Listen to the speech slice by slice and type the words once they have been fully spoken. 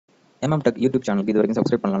Tech YouTube சேனலுக்கு இதுவரைக்கும்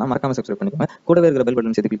subscribe பண்ணலனா மறக்காம சப்ஸ்கிரைப் பண்ணிக்கோங்க. கூடவே இருக்கிற பெல்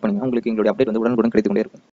பட்டன் சேர்த்து கிளிக் பண்ணுங்க. உங்களுக்கு எங்களுடைய அப்டேட் வந்து உடனுக்குடன் கிடைத்துக்கொண்டே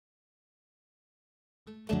இருக்கும்.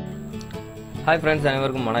 ஹாய் ஃப்ரெண்ட்ஸ்,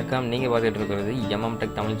 அனைவருக்கும் வணக்கம். நீங்கள் பார்த்துட்டு இருக்கிறது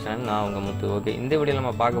டெக் தமிழ் சேனல். நான் உங்கள் முத்து. ஓகே, இந்த வீடியோவில்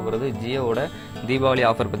நம்ம பார்க்க போகிறது ஜியோவோட தீபாவளி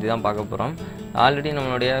ஆஃபர் பற்றி தான் பார்க்க போகிறோம். ஆல்ரெடி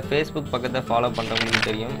நம்மளுடைய ஃபேஸ்புக் பக்கத்தை ஃபாலோ பண்ணுறவங்களுக்கு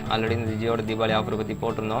தெரியும். ஆல்ரெடி இந்த ஜியோட தீபாவளி ஆஃபர் பற்றி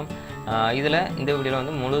போட்டிருந்தோம். இதில் இந்த வீடியோவில்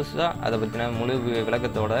வந்து முழுசாக அதை பற்றின முழு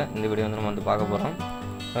விளக்கத்தோட இந்த வீடியோ வந்து நம்ம வந்து பார்க்க போகிறோம்.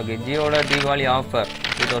 ஓகே, ஜியோட தீபாவளி ஆஃபர்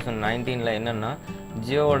 2019 என்னென்னா,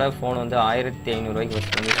 ஜியோவோட ஃபோன் வந்து 1500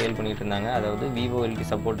 ஃபஸ்ட் வந்து சேல் பண்ணிகிட்டு இருந்தாங்க. அதாவது விவோஎல்டி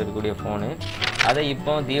சப்போர்ட் இருக்கக்கூடிய ஃபோனு. அதை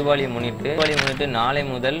இப்போ தீபாவளியை முன்னிட்டு நாளை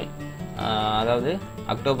முதல், அதாவது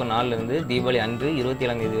அக்டோபர் 4லேருந்து தீபாவளி அன்று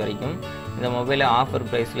 27ஆம் தேதி வரைக்கும் இந்த மொபைலை ஆஃபர்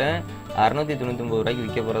ப்ரைஸில் 699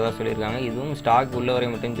 விற்க போகிறதா சொல்லியிருக்காங்க. இதுவும் ஸ்டாக் உள்ளவரை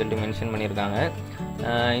மட்டும் சொல்லிட்டு மென்ஷன் பண்ணியிருக்காங்க.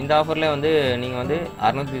 இந்த ஆஃபரில் வந்து நீங்கள் வந்து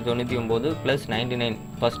 699 + 99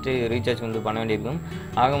 ஃபஸ்ட்டு ரீசார்ஜ் வந்து பண்ண வேண்டியிருக்கும்.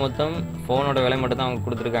 ஆக மொத்தம் ஃபோனோட விலை மட்டும் தான் அவங்க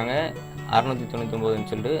கொடுத்துருக்காங்க, 699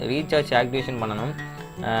 சொல்லிட்டு. ரீசார்ஜ் ஆக்டிவேஷன் பண்ணணும்.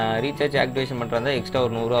 ரீசார்ஜ் ஆக்டிவேஷன் பண்ணுறதா எக்ஸ்ட்ரா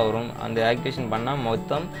ஒரு 100 ரூபா வரும். அந்த ஆக்டிவேஷன் பண்ணால்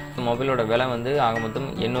மொத்தம் மொபைலோட விலை வந்து ஆக மொத்தம்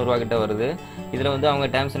 800 ரூபா கிட்ட வருது. இதில் வந்து அவங்க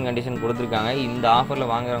டேர்ம்ஸ் அண்ட் கண்டிஷன் கொடுத்துருக்காங்க. இந்த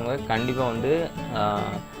ஆஃபரில் வாங்குறவங்க கண்டிப்பாக வந்து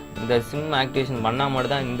இந்த சிம் ஆக்டிவேஷன் பண்ணால்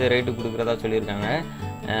மட்டும் தான் இந்த ரேட்டு கொடுக்குறதா சொல்லியிருக்காங்க.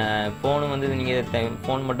 ஃபோனும் வந்து நீங்கள்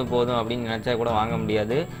ஃபோன் மட்டும் போதும் அப்படின்னு நினச்சா கூட வாங்க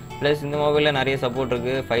முடியாது. ப்ளஸ் இந்த மொபைலில் நிறைய சப்போர்ட்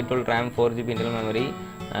இருக்குது. 512 RAM, 4GB internal memory,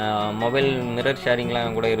 mobile mirror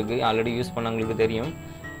ஷேரிங்லாம் கூட இருக்குது. ஆல்ரெடி யூஸ் பண்ணவங்களுக்கு தெரியும்.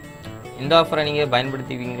 இந்த ஆஃபரை நீங்கள்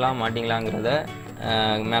பயன்படுத்திவீங்களா மாட்டிங்களாங்கிறத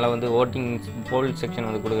மேலே வந்து போல் செக்ஷன்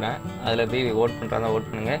வந்து கொடுக்குறேன். அதில் போய் ஓட் பண்ணுறதா ஓட்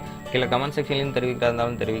பண்ணுங்கள். கீழே கமெண்ட் செக்ஷன்லேயும் தெரிவிக்கிறதா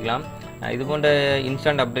இருந்தாலும் தெரிவிக்கலாம். இது போன்ற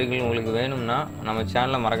இன்ஸ்டன்ட் அப்டேட்கள் உங்களுக்கு வேணும்னா நம்ம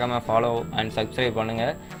சேனலை மறக்காமல் ஃபாலோ அண்ட் சப்ஸ்கிரைப்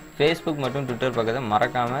பண்ணுங்கள். ஃபேஸ்புக் மற்றும் ட்விட்டர் பக்கத்தை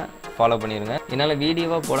மறக்காமல் ஃபாலோ பண்ணிடுங்க. என்னால்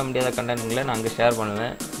வீடியோவாக போட முடியாத கண்டென்ட்களை நான் அங்கே ஷேர்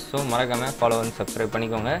பண்ணுவேன். ஸோ மறக்காமல் ஃபாலோ அண்ட் சப்ஸ்கிரைப்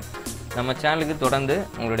பண்ணிக்கோங்க. நம்ம சேனலுக்கு தொடர்ந்து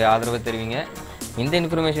உங்களுடைய ஆதரவை தெரிவிங்க. இந்த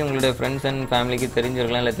இன்ஃபர்மேஷன் உங்களுடைய ஃப்ரெண்ட்ஸ் அண்ட் ஃபேமிலிக்கு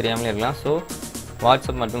தெரிஞ்சிருக்கலாம், இல்லை தெரியாமலே இருக்கலாம். ஸோ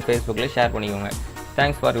வாட்ஸ்அப் மற்றும் ஃபேஸ்புக்கில் ஷேர் பண்ணிக்கோங்க.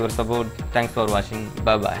 Thanks for your support. Thanks for வாட்சிங்.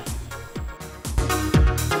 பாய்.